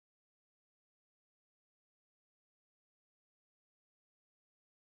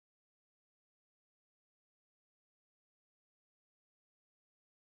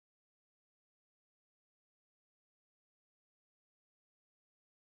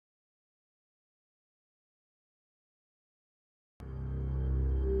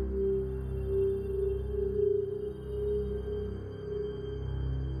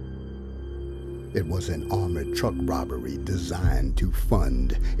It was an armored truck robbery designed to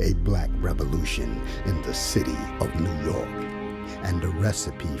fund a black revolution in the city of New York. And the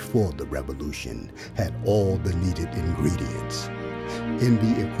recipe for the revolution had all the needed ingredients. In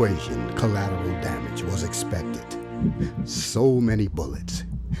the equation, collateral damage was expected. So many bullets,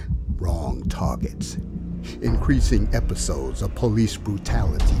 wrong targets. Increasing episodes of police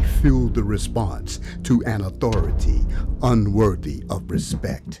brutality fueled the response to an authority unworthy of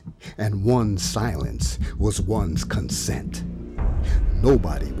respect, and one's silence was one's consent.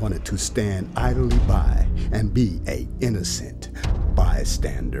 Nobody wanted to stand idly by and be an innocent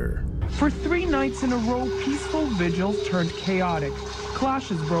bystander. For 3 nights in a row, peaceful vigils turned chaotic.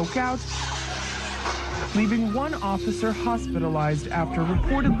 Clashes broke out, leaving one officer hospitalized after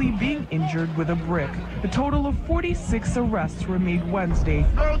reportedly being injured with a brick. A total of 46 arrests were made Wednesday.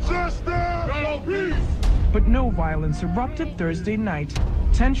 No justice! No peace! But no violence erupted Thursday night.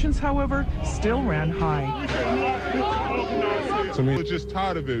 Tensions, however, still ran high. To me, we're just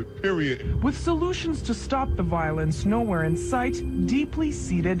tired of it, period. With solutions to stop the violence nowhere in sight, deeply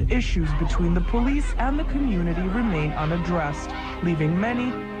seated issues between the police and the community remain unaddressed, leaving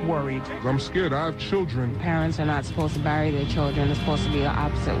many worried. I'm scared. I have children. Parents are not supposed to bury their children. It's supposed to be the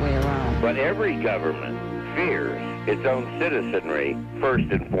opposite way around. But every government fears its own citizenry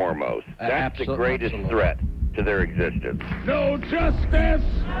first and foremost. That's the greatest threat to their existence. No justice!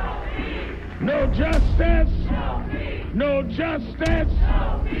 No justice! No justice!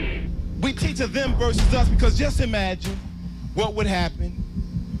 We teach of them versus us because just imagine what would happen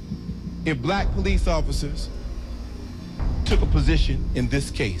if black police officers took a position in this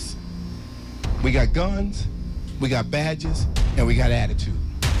case. We got guns, we got badges, and we got attitude.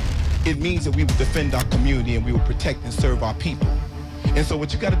 It means that we will defend our community and we will protect and serve our people. And so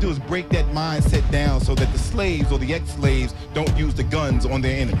what you got to do is break that mindset down so that the slaves or the ex-slaves don't use the guns on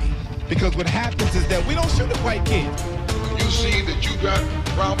their enemy. Because what happens is that we don't shoot a white kid. When you see that you got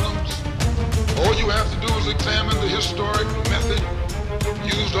problems, all you have to do is examine the historic method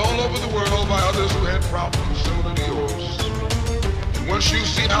used all over the world by others who had problems similar to yours. And once you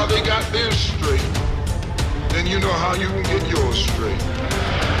see how they got theirs straight, then you know how you can get yours straight.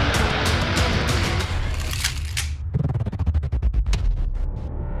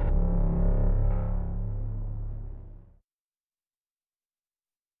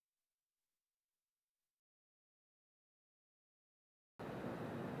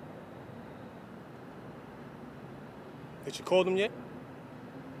 Did you call them yet?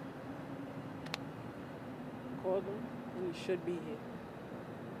 Called him, and he should be here.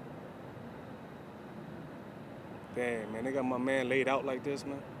 Damn, man, they got my man laid out like this,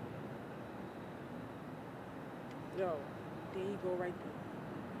 man. Yo, there you go right there.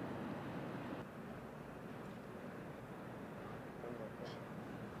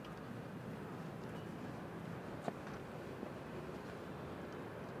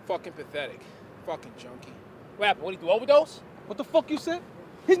 Fucking pathetic. Fucking junkie. What happened? What, he do overdose? What the fuck you said?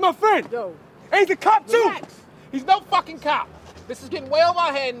 He's my friend! Yo. And he's a cop too! Relax. He's no fucking cop. This is getting way over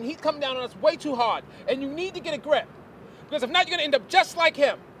our head and he's coming down on us way too hard. And you need to get a grip. Because if not, you're gonna end up just like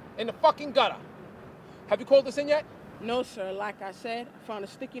him, in the fucking gutter. Have you called this in yet? No, sir. Like I said, I found a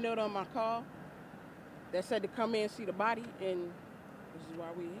sticky note on my car that said to come in and see the body, and this is why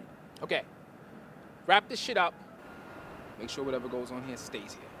we're here. Okay. Wrap this shit up. Make sure whatever goes on here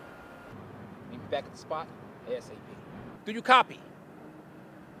stays here. Meet me back at the spot ASAP. Do you copy?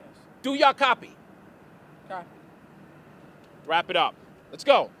 Yes. Do y'all copy? Copy. Wrap it up. Let's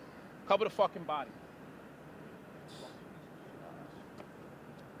go. Cover the fucking body.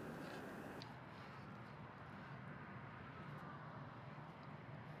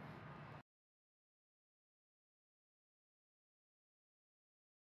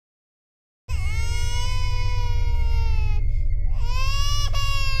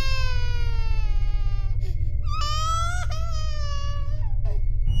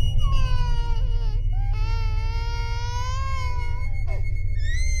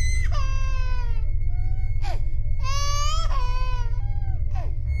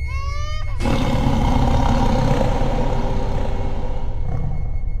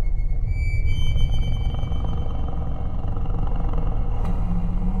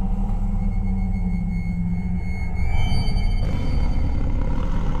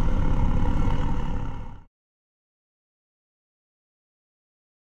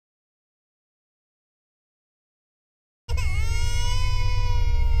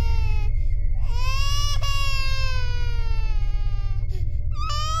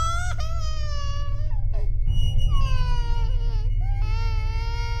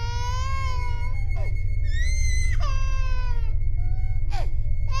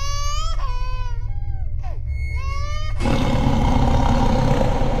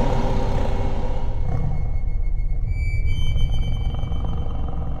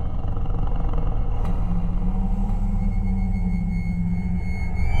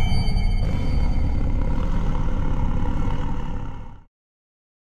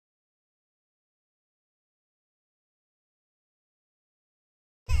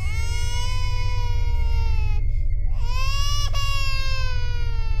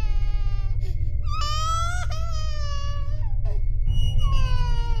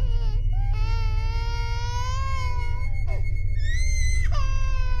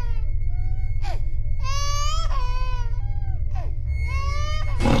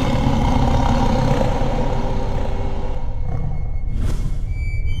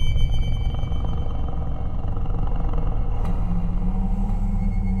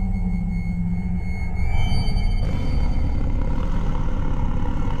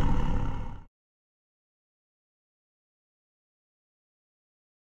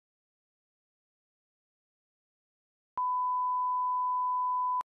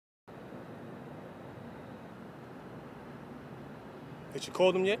 Did you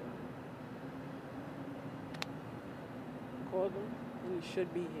call them yet? Called him, and he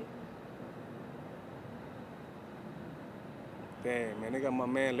should be here. Damn, man, they got my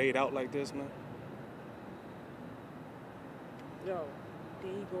man laid out like this, man. Yo,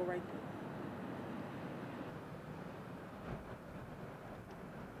 there you go right there.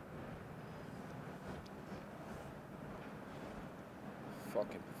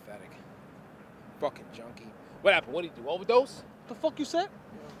 Fucking pathetic. Fucking junkie. What happened? What did he do? Overdose? The fuck you said?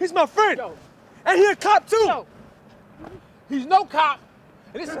 He's my friend. Yo. And he a cop too. Yo. He's no cop,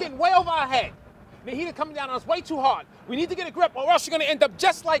 and this is getting way over our head. The heat is coming down on us way too hard. We need to get a grip, or else you're gonna end up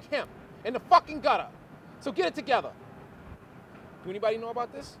just like him, in the fucking gutter. So get it together. Do anybody know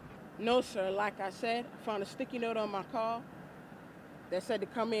about this? No, sir. Like I said, I found a sticky note on my car that said to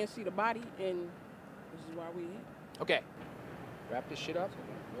come in and see the body, and this is why we're here. Okay. Wrap this shit up.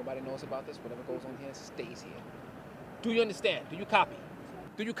 Nobody knows about this. Whatever goes on here stays here. Do you understand? Do you copy?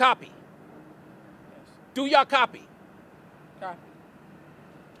 Do you copy? Yes. Do y'all copy? Copy.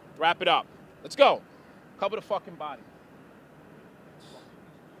 Wrap it up. Let's go. Cover the fucking body.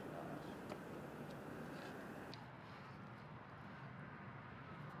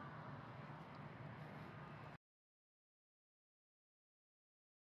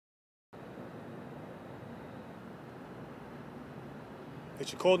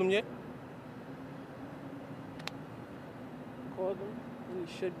 Did you call them yet? Called him, and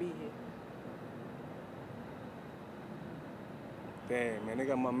he should be here. Damn, man, they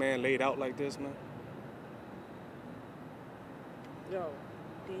got my man laid out like this, man. Yo,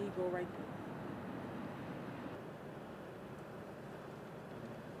 there you go right there.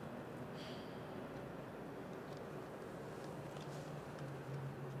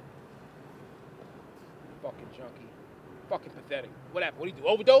 Fucking junkie. Fucking pathetic. What happened? What did he do?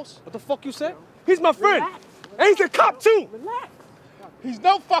 Overdose? What the fuck you said? He's my friend. Relax. And he's a cop too. Relax. He's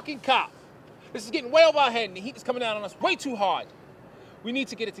no fucking cop. This is getting way over our head, and the heat is coming down on us way too hard. We need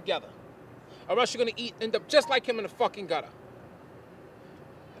to get it together, or else you're gonna end up just like him in the fucking gutter.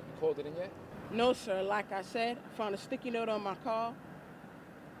 Have you called it in yet? No, sir. Like I said, I found a sticky note on my car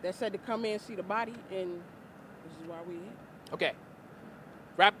that said to come in and see the body, and this is why we're here. Okay.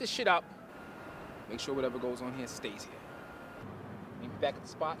 Wrap this shit up. Make sure whatever goes on here stays here. Meet me back at the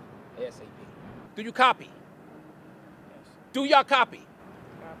spot ASAP. Do you copy? Yes. Do y'all copy?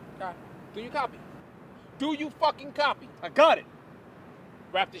 Copy. Do you copy? Do you fucking copy? I got it.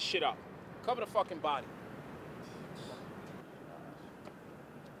 Wrap this shit up. Cover the fucking body.